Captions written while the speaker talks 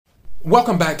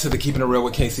Welcome back to the Keeping It Real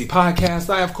with KC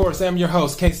podcast. I, of course, am your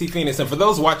host, KC Phoenix. And for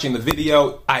those watching the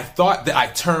video, I thought that I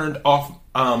turned off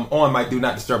on my Do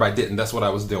Not Disturb. I didn't. That's what I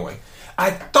was doing.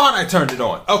 I thought I turned it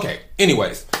on. Okay.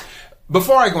 Anyways,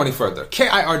 before I go any further,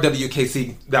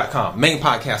 KIRWKC.com, main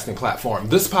podcasting platform.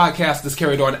 This podcast is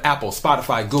carried on Apple,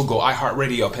 Spotify, Google,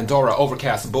 iHeartRadio, Pandora,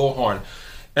 Overcast, Bullhorn,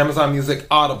 Amazon Music,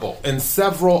 Audible, and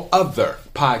several other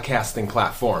podcasting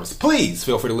platforms. Please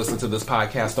feel free to listen to this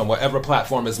podcast on whatever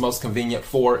platform is most convenient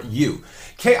for you.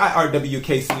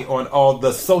 KIRWKC on all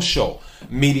the social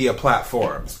media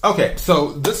platforms. Okay,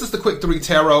 so this is the Quick 3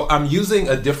 Tarot. I'm using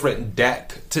a different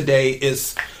deck today.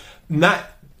 It's not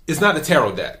a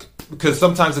tarot deck, because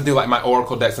sometimes I do like my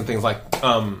oracle decks and things like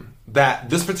that.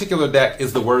 This particular deck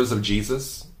is the words of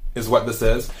Jesus, is what this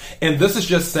is. And this is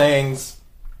just sayings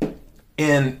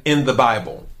in the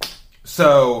Bible.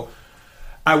 So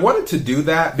I wanted to do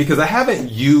that because I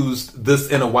haven't used this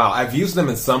in a while. I've used them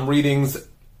in some readings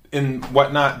and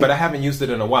whatnot, but I haven't used it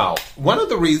in a while. One of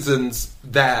the reasons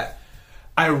that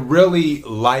I really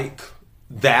like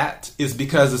that is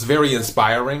because it's very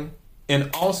inspiring, and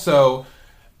also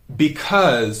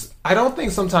because I don't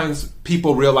think sometimes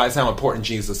people realize how important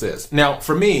Jesus is. Now,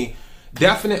 for me,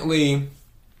 definitely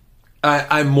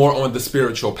I'm more on the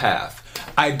spiritual path.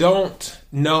 I don't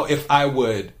know if I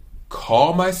would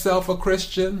call myself a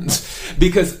Christian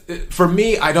because for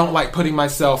me, I don't like putting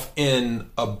myself in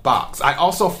a box. I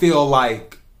also feel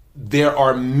like there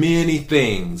are many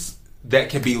things that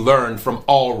can be learned from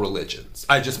all religions.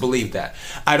 I just believe that.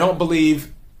 I don't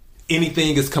believe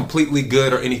anything is completely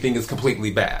good or anything is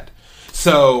completely bad.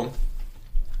 So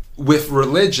with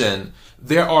religion,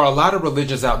 there are a lot of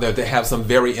religions out there that have some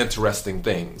very interesting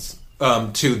things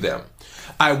to them.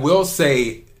 I will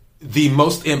say the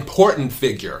most important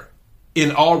figure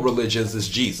in all religions is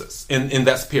Jesus, and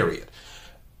that's period.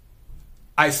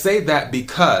 I say that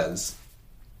because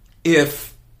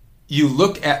if you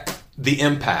look at the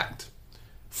impact,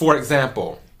 for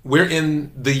example, we're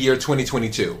in the year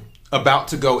 2022, about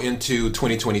to go into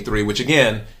 2023, which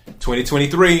again,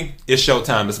 2023 is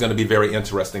showtime. It's going to be very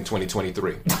interesting,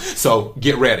 2023. So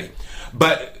get ready.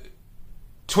 But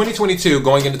 2022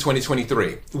 going into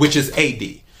 2023, which is AD.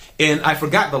 And I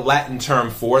forgot the Latin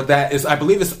term for that. I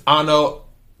believe it's Anno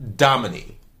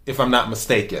Domini, if I'm not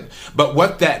mistaken. But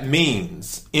what that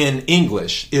means in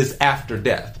English is after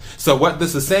death. So what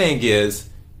this is saying is,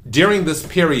 during this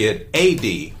period,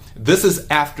 AD, this is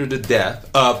after the death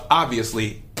of,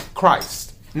 obviously,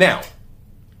 Christ. Now,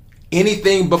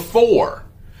 anything before,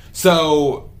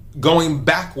 so going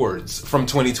backwards from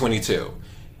 2022,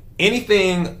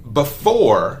 anything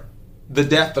before the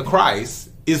death of Christ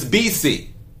is BC.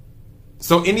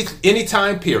 So any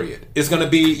time period is going to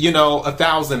be,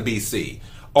 1000 BC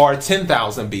or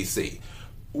 10,000 BC.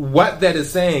 What that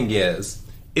is saying is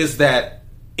that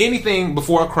anything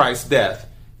before Christ's death,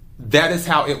 that is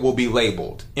how it will be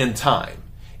labeled in time.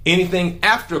 Anything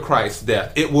after Christ's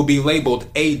death, it will be labeled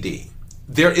AD.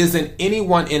 There isn't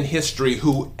anyone in history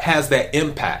who has that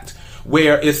impact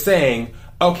where it's saying,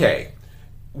 okay,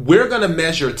 we're going to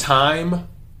measure time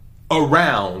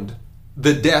around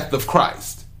the death of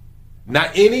Christ.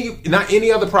 Not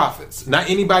any other prophets, not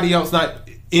anybody else, not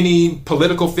any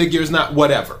political figures, not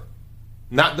whatever.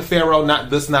 Not the Pharaoh, not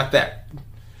this, not that.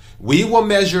 We will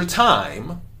measure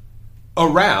time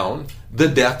around the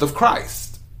death of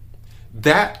Christ.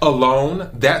 That alone,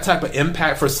 that type of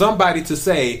impact for somebody to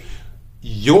say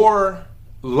your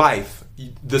life,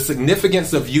 the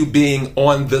significance of you being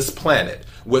on this planet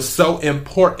was so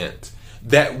important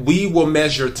that we will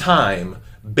measure time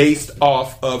based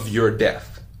off of your death.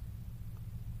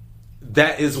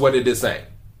 That is what it is saying,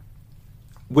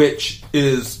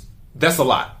 that's a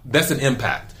lot. That's an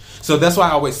impact. So that's why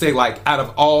I always say, like, out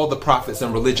of all the prophets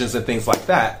and religions and things like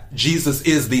that, Jesus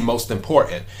is the most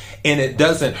important. And it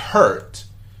doesn't hurt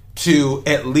to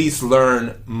at least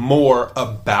learn more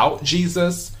about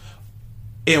Jesus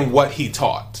and what he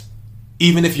taught.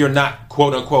 Even if you're not,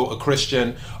 quote unquote, a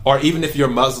Christian, or even if you're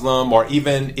Muslim, or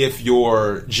even if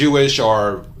you're Jewish,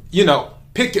 or,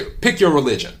 pick your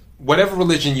religion. Whatever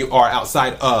religion you are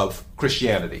outside of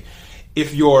Christianity.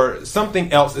 If you're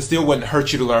something else, it still wouldn't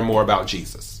hurt you to learn more about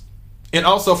Jesus. And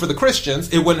also for the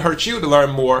Christians, it wouldn't hurt you to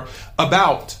learn more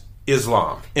about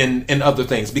Islam and other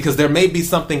things, because there may be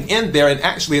something in there. And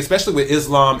actually, especially with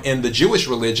Islam and the Jewish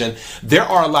religion, there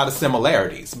are a lot of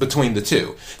similarities between the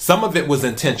two. Some of it was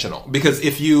intentional, because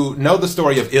if you know the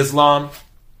story of Islam,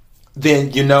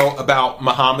 then you know about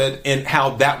Muhammad and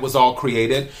how that was all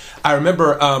created. I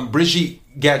remember Brigitte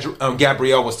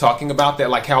Gabriel was talking about that,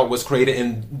 like how it was created,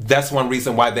 and that's one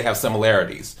reason why they have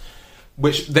similarities.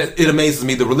 Which it amazes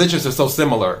me. The religions are so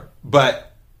similar,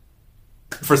 but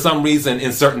for some reason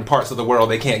in certain parts of the world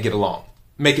they can't get along.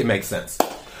 Make it make sense.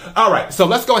 All right, so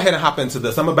let's go ahead and hop into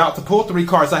this. I'm about to pull 3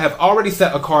 cards. I have already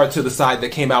set a card to the side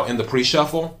that came out in the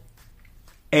pre-shuffle.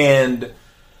 And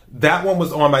that one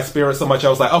was on my spirit so much I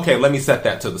was like, okay, let me set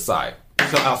that to the side.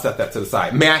 So I'll set that to the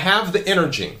side. May I have the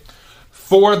energy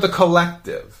for the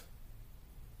collective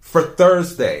for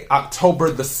Thursday,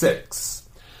 October the 6th?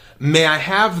 May I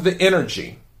have the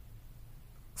energy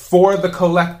for the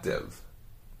collective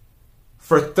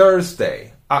for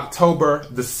Thursday, October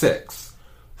the 6th?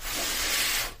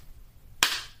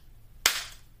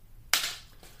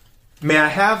 May I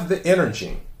have the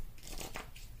energy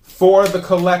for the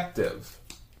collective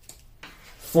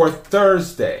for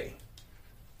Thursday,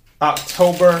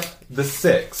 October the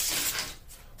 6th?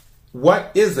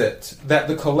 What is it that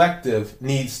the collective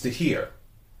needs to hear?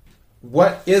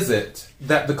 What is it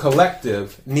that the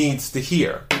collective needs to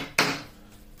hear?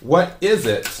 What is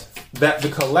it that the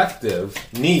collective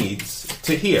needs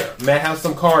to hear? May I have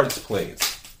some cards, please?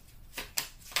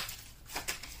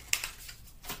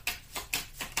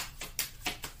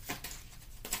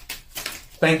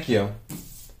 Thank you.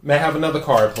 May I have another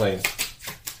card, please?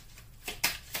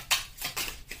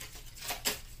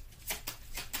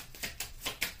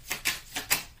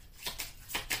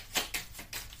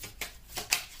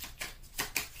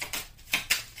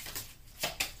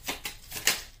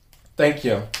 Thank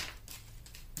you.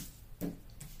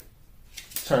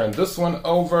 Turn this one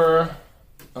over.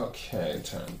 Okay,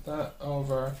 turn that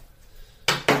over.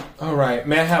 All right,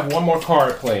 may I have one more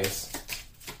card, please?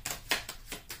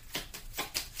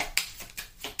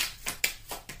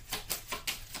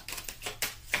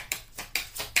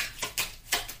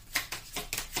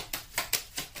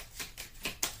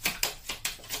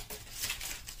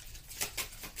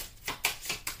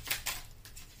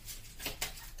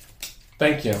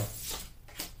 Thank you.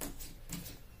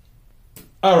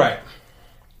 All right.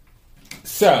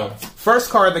 So, first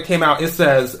card that came out, it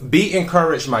says, "Be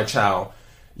encouraged, my child.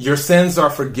 Your sins are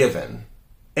forgiven."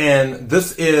 And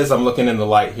this is, I'm looking in the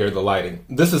light here, the lighting.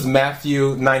 This is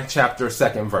Matthew 9th chapter,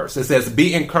 2nd verse. It says,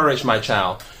 "Be encouraged, my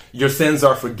child. Your sins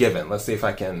are forgiven." Let's see if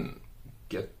I can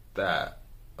get that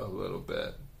a little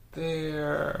bit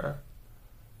there.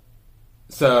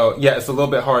 So, yeah, it's a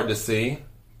little bit hard to see,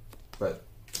 but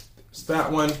it's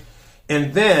that one.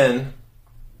 And then,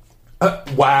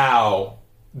 wow,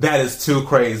 that is too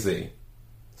crazy.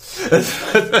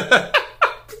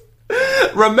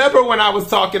 Remember when I was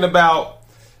talking about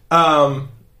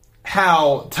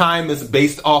how time is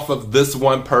based off of this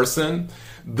one person?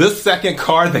 This second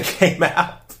card that came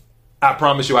out, I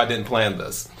promise you I didn't plan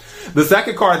this. The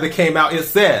second card that came out, it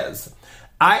says,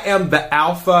 "I am the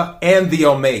Alpha and the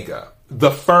Omega,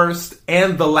 the first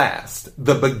and the last,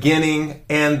 the beginning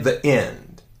and the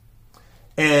end."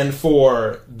 And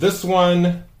for this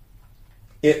one,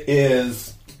 it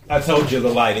is, I told you the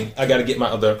lighting. I got to get my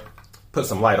other, put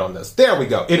some light on this. There we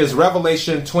go. It is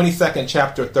Revelation 22nd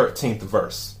chapter 13th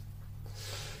verse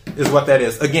is what that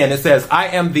is. Again, it says, "I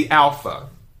am the Alpha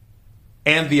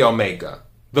and the Omega,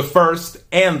 the first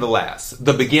and the last,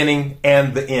 the beginning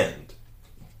and the end."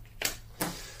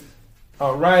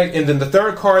 All right. And then the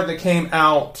third card that came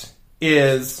out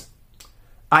is,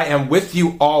 "I am with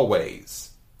you always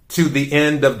to the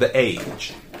end of the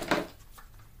age."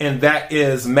 And that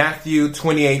is Matthew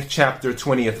 28th chapter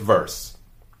 20th verse.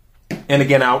 And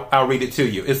again, I'll read it to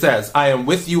you. It says, "I am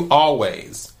with you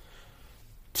always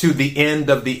to the end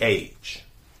of the age."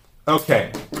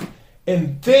 Okay.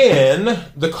 And then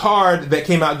the card that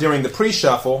came out during the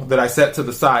pre-shuffle that I set to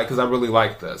the side because I really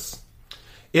like this.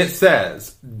 It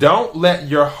says, "Don't let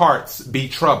your hearts be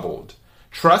troubled.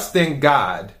 Trust in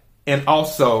God and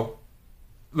also,"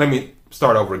 let me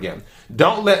start over again.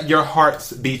 "Don't let your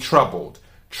hearts be troubled.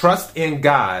 Trust in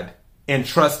God and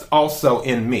trust also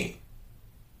in me."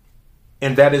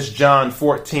 And that is John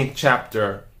 14th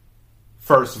chapter,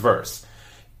 1st verse.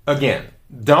 Again,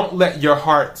 don't let your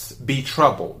hearts be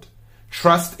troubled.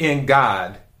 Trust in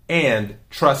God and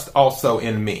trust also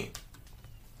in me,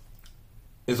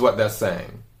 is what that's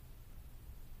saying.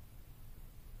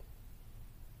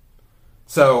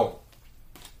 So,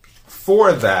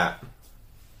 for that,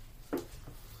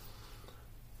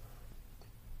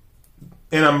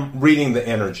 and I'm reading the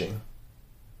energy,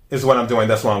 is what I'm doing.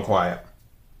 That's why I'm quiet,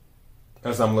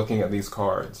 as I'm looking at these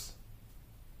cards.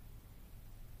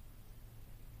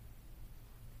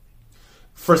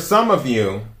 For some of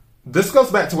you, this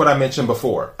goes back to what I mentioned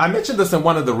before. I mentioned this in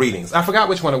one of the readings. I forgot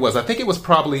which one it was. I think it was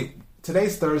probably,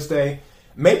 today's Thursday.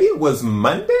 Maybe it was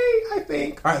Monday, I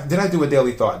think. Or did I do a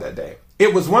daily thought that day?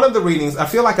 It was one of the readings. I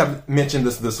feel like I've mentioned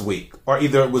this week. Or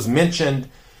either it was mentioned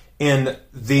in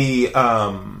the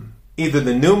either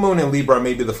the new moon in Libra or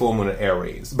maybe the full moon in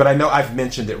Aries. But I know I've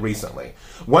mentioned it recently.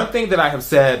 One thing that I have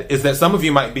said is that some of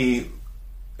you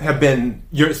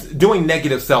you're doing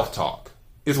negative self-talk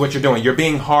is what you're doing. You're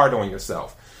being hard on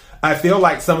yourself. I feel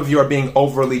like some of you are being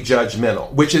overly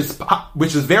judgmental, which is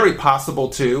very possible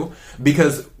too,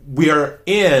 because we are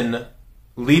in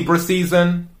Libra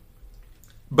season,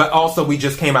 but also we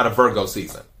just came out of Virgo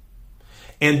season.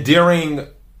 And during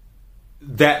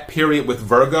that period with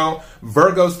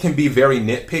Virgos can be very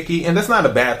nitpicky, and that's not a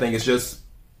bad thing. It's just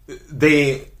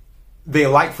they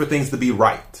like for things to be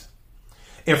right.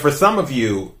 And for some of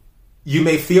you, you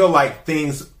may feel like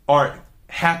things aren't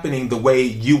happening the way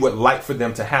you would like for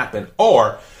them to happen.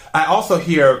 Or I also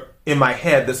hear in my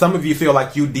head that some of you feel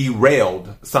like you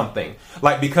derailed something.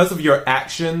 Like because of your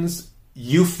actions,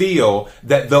 you feel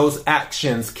that those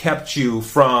actions kept you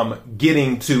from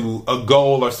getting to a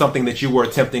goal or something that you were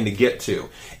attempting to get to.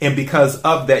 And because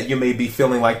of that, you may be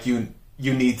feeling like you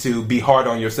need to be hard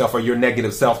on yourself, or you're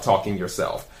negative self-talking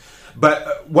yourself.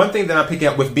 But one thing that I'm picking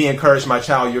up with "Be encouraged, my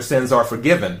child, your sins are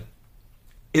forgiven"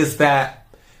 is that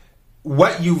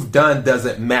what you've done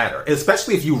doesn't matter,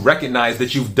 especially if you recognize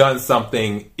that you've done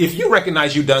something. If you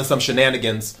recognize you've done some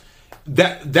shenanigans,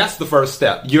 that's the first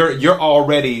step. You're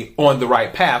already on the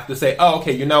right path to say, oh,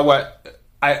 okay, you know what?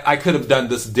 I could have done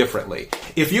this differently.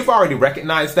 If you've already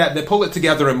recognized that, then pull it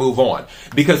together and move on.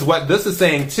 Because what this is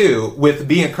saying too, with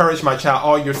 "Be encouraged, my child,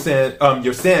 all your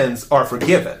sins are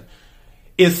forgiven,"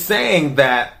 is saying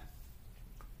that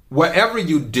whatever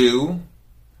you do,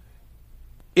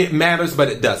 it matters, but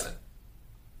it doesn't.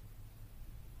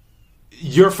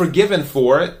 You're forgiven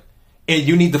for it, and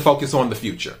you need to focus on the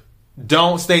future.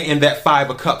 Don't stay in that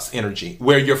 5 of Cups energy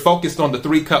where you're focused on the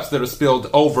 3 cups that are spilled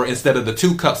over instead of the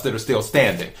 2 cups that are still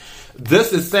standing.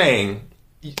 This is saying,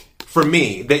 for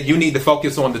me, that you need to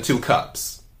focus on the 2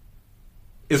 cups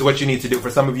is what you need to do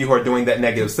for some of you who are doing that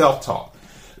negative self-talk.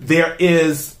 There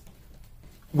is,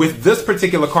 with this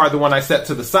particular card, the one I set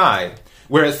to the side,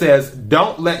 where it says,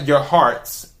 "Don't let your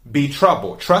hearts be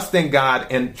troubled. Trust in God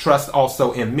and trust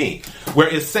also in me." Where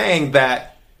it's saying that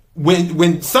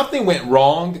when something went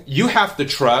wrong, you have to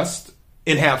trust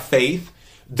and have faith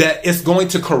that it's going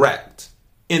to correct,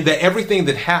 and that everything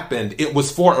that happened, it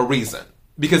was for a reason.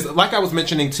 Because like I was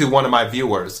mentioning to one of my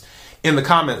viewers in the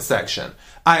comment section,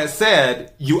 I had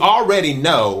said, you already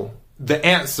know the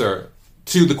answer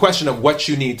to the question of what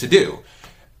you need to do.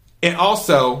 And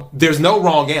also, there's no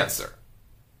wrong answer.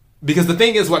 Because the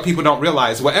thing is, what people don't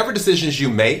realize, whatever decisions you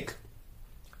make,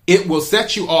 it will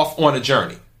set you off on a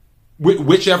journey.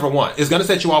 Whichever one is going to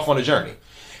set you off on a journey.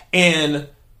 And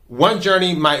one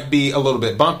journey might be a little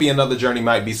bit bumpy, another journey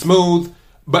might be smooth,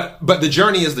 but the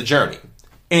journey is the journey.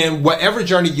 And whatever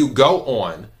journey you go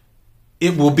on,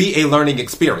 it will be a learning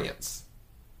experience.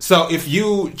 So if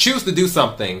you choose to do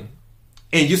something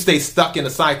and you stay stuck in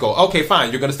a cycle, okay, fine,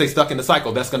 you're going to stay stuck in the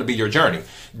cycle. That's going to be your journey.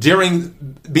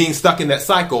 During being stuck in that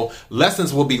cycle,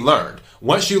 lessons will be learned.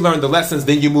 Once you learn the lessons,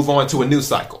 then you move on to a new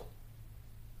cycle.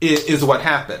 It is what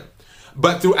happened.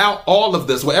 But throughout all of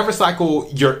this, whatever cycle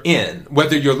you're in,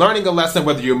 whether you're learning a lesson,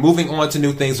 whether you're moving on to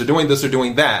new things or doing this or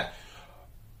doing that,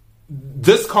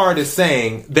 this card is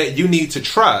saying that you need to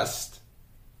trust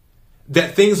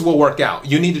that things will work out.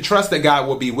 You need to trust that God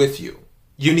will be with you.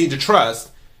 You need to trust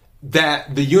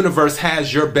that the universe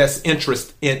has your best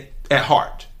interest at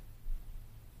heart.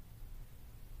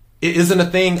 It isn't a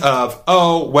thing of,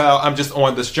 oh, well, I'm just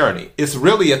on this journey. It's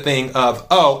really a thing of,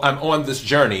 oh, I'm on this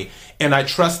journey and I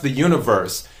trust the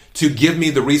universe to give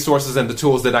me the resources and the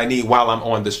tools that I need while I'm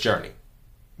on this journey.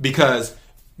 Because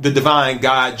the divine,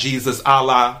 God, Jesus,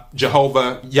 Allah,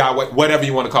 Jehovah, Yahweh, whatever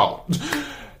you want to call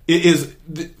them,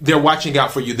 they're watching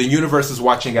out for you. The universe is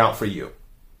watching out for you.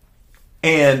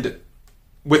 And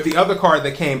with the other card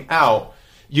that came out,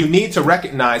 you need to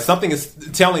recognize, something is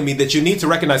telling me that you need to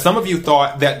recognize, some of you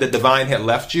thought that the divine had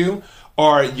left you,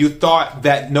 or you thought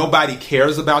that nobody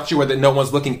cares about you or that no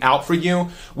one's looking out for you.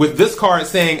 With this card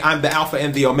saying, I'm the Alpha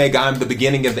and the Omega, I'm the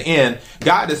beginning and the end,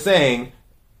 God is saying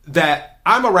that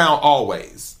I'm around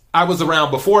always. I was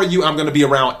around before you, I'm going to be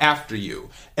around after you.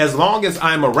 As long as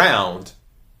I'm around,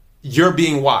 you're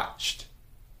being watched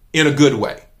in a good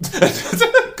way.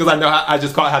 Because I know I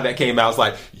just caught how that came out. It's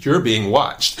like, you're being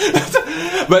watched.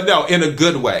 But no, in a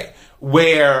good way,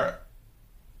 where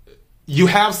you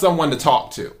have someone to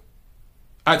talk to.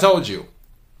 I told you,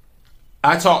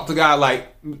 I talk to God like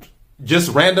just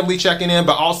randomly checking in,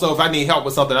 but also if I need help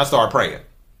with something, I start praying.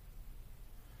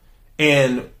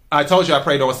 And I told you I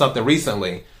prayed on something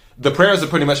recently. The prayers are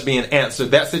pretty much being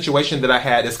answered. That situation that I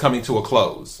had is coming to a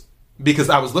close because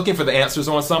I was looking for the answers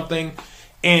on something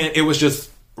and it was just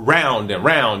round and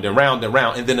round and round and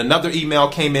round. And then another email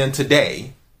came in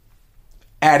today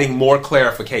adding more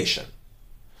clarification.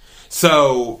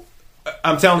 So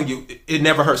I'm telling you, it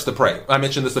never hurts to pray. I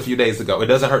mentioned this a few days ago. It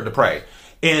doesn't hurt to pray.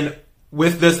 And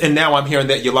with this, and now I'm hearing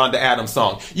that Yolanda Adams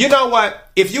song. You know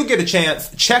what? If you get a chance,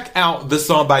 check out this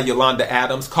song by Yolanda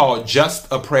Adams called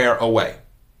Just a Prayer Away.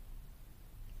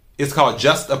 It's called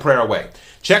Just a Prayer Away.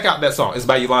 Check out that song. It's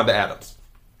by Yolanda Adams.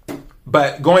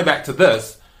 But going back to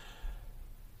this,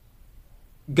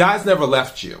 God's never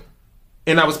left you.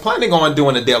 And I was planning on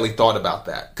doing a daily thought about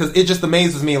that because it just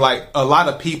amazes me, like a lot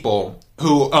of people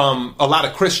who, a lot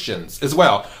of Christians as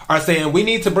well, are saying we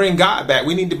need to bring God back.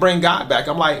 We need to bring God back.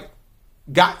 I'm like,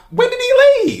 God, when did he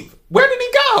leave? Where did he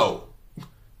go?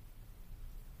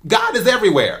 God is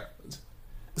everywhere.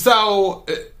 So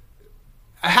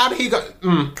how did he go?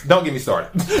 Don't get me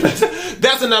started.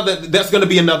 That's going to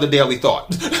be another daily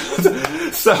thought.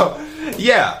 So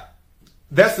yeah.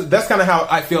 That's kind of how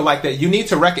I feel like that. You need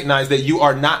to recognize that you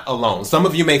are not alone. Some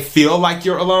of you may feel like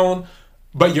you're alone,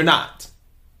 but you're not.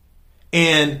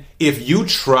 And if you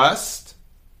trust,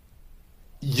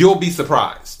 you'll be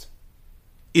surprised.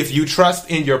 If you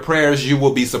trust in your prayers, you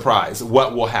will be surprised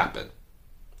what will happen.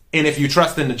 And if you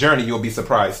trust in the journey, you'll be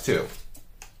surprised too.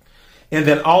 And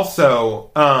then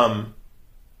also,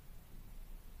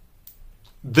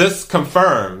 this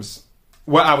confirms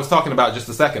what I was talking about just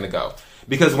a second ago.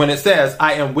 Because when it says,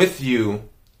 I am with you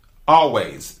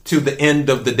always to the end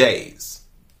of the days,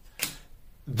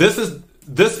 this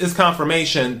is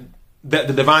confirmation that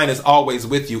the divine is always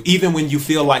with you, even when you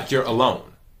feel like you're alone.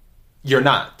 You're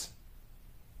not.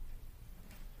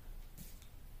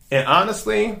 And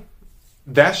honestly,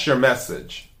 that's your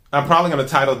message. I'm probably going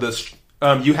to title this,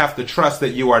 You Have to Trust That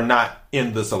You Are Not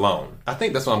in This Alone. I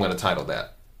think that's what I'm going to title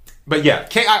that. But yeah,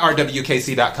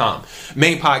 KIRWKC.com,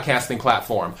 main podcasting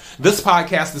platform. This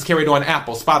podcast is carried on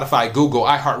Apple, Spotify, Google,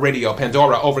 iHeartRadio,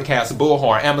 Pandora, Overcast,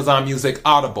 Bullhorn, Amazon Music,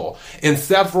 Audible, and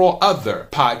several other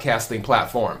podcasting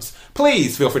platforms.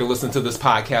 Please feel free to listen to this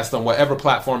podcast on whatever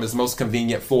platform is most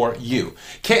convenient for you.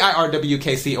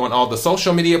 KIRWKC on all the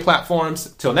social media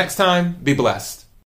platforms. Till next time, be blessed.